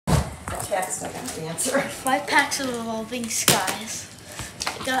text, I got the answer. 5 packs of Evolving Skies.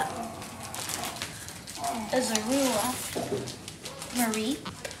 I got Azarua, Marie,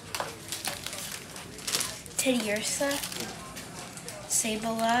 Teddiursa,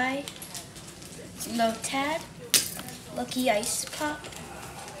 Sableye, Lotad, Lucky Ice Pop,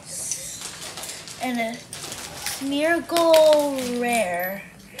 and a Smeargle Rare,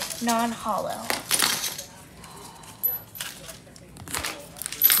 non-hollow.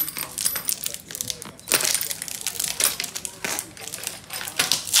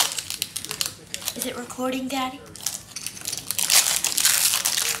 Is it recording, Daddy?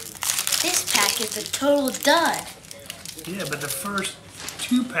 This pack is a total dud. Yeah, but the first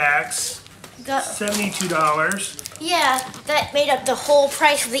 2 packs, Got, $72. yeah, that made up the whole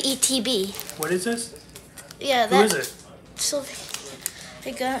price of the ETB. What is this? Yeah, Who is it?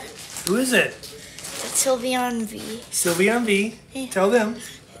 I got Who is it? that's Sylveon V. Sylveon V. Yeah. Tell them.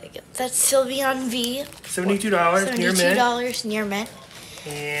 That's Sylveon V. $72 near mint. $72 near mint.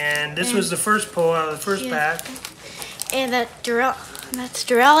 And this was the first pull out of the first pack. And that's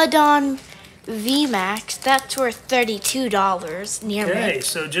Duraludon V Max. That's worth $32 near mint. Okay,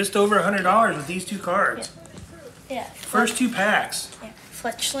 so just over $100 with these 2 cards. Yeah. First 2 packs. Yeah.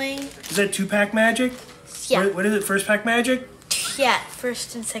 Fletchling. Is that 2-pack magic? Yeah. What is it? First pack magic? Yeah.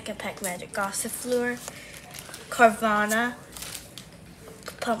 First and second pack magic. Gossifleur, Carvana,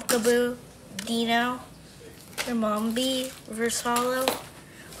 Pumpkaboo, Dino, Ramombi, Reverse Hollow,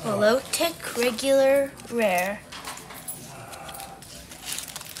 Milotic, regular, rare.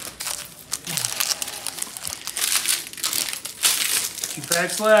 Two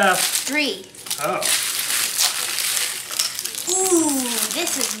packs left. 3. Oh, Ooh,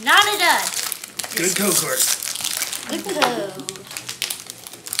 this is not a dud. good code card. Good code.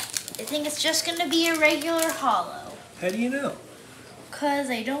 I think it's just gonna be a regular hollow, How do you know? cause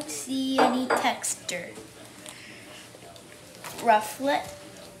I don't see any texture. Rufflet,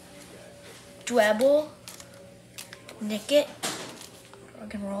 Dwebble, Nickit,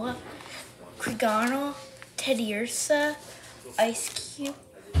 Roggenrola, Krigano, Teddiursa, Ice Cube,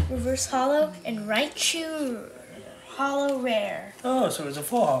 Reverse Hollow, and Raichu Hollow Rare. Oh, so it's a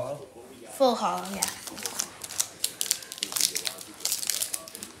full hollow. Full hollow, yeah.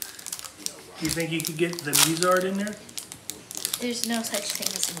 Do you think you could get the Muzard in there? There's no such thing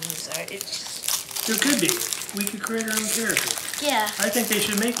as a Muzard. It's just, There could be. We could create our own character. yeah, I think they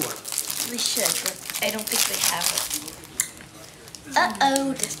should make one. we should, but I don't think they have it.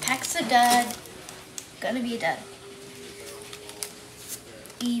 Uh-oh, this pack's a dud. Gonna be a dud.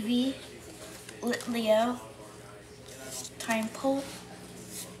 Eevee, Litleo, Timepole,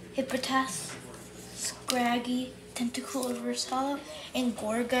 Hippotas, Scraggy, Tentacool Reverse Hollow, and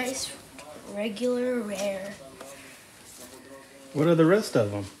Gourgeist regular rare. What are the rest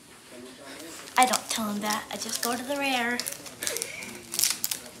of them? I don't tell him that. I just go to the rare.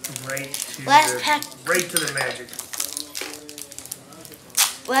 Right to Last the pack. right to the magic.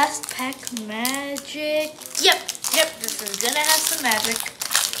 Last pack magic. Yep, this is gonna have some magic.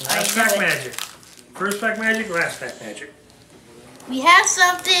 Last I knew pack it. magic. First pack magic, last pack magic. We have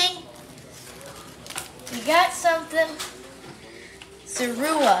something. We got something.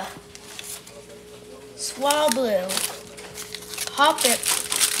 Zorua, Swablu, Hoppip,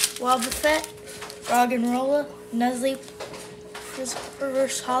 Wobbuffet, Roggenrola, Nuzleaf,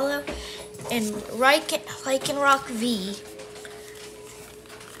 Reverse Hollow, and Lycanroc V,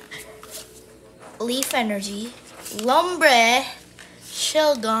 Leaf Energy, Lumbre,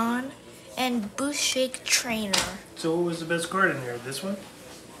 Shelgon, and Boost Shake Trainer. So what was the best card in there? This one?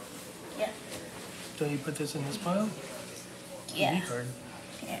 Yeah. Don't you put this in this pile? Yeah. TV card.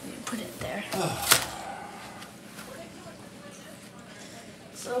 Yeah, we put it there.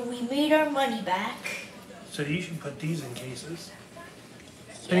 So we made our money back. So you should put these in cases.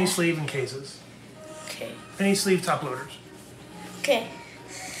 Penny sleeve in cases. Okay. Penny sleeve top loaders. Okay.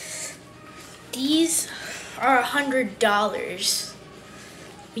 These are $100.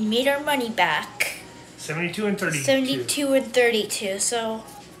 We made our money back. 72 and 32. 72 and 32, so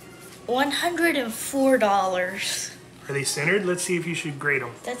 $104. Are they centered? Let's see if you should grade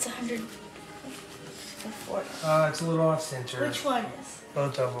them. That's $104. It's a little off center. Which one is?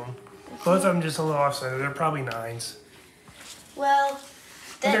 Both of them. Both of them just a little off center. They're probably 9s. Well,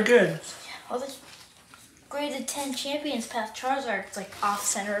 But they're good. Well, this graded 10 Champions Path Charizard, it's like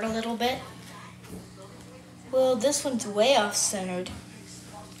off-centered a little bit. Well, this one's way off-centered.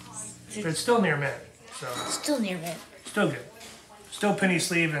 But it's still near mint. So Still near mint. still good. Still penny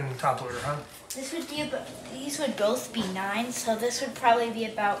sleeve and top loader, huh? This would be about, these would both be 9, so this would probably be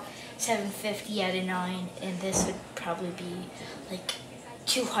about 750 out of 9, and this would probably be like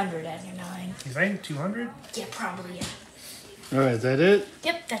 200 out of 9. You think 200? Yeah, probably, yeah. All right, is that it?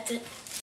 Yep, that's it.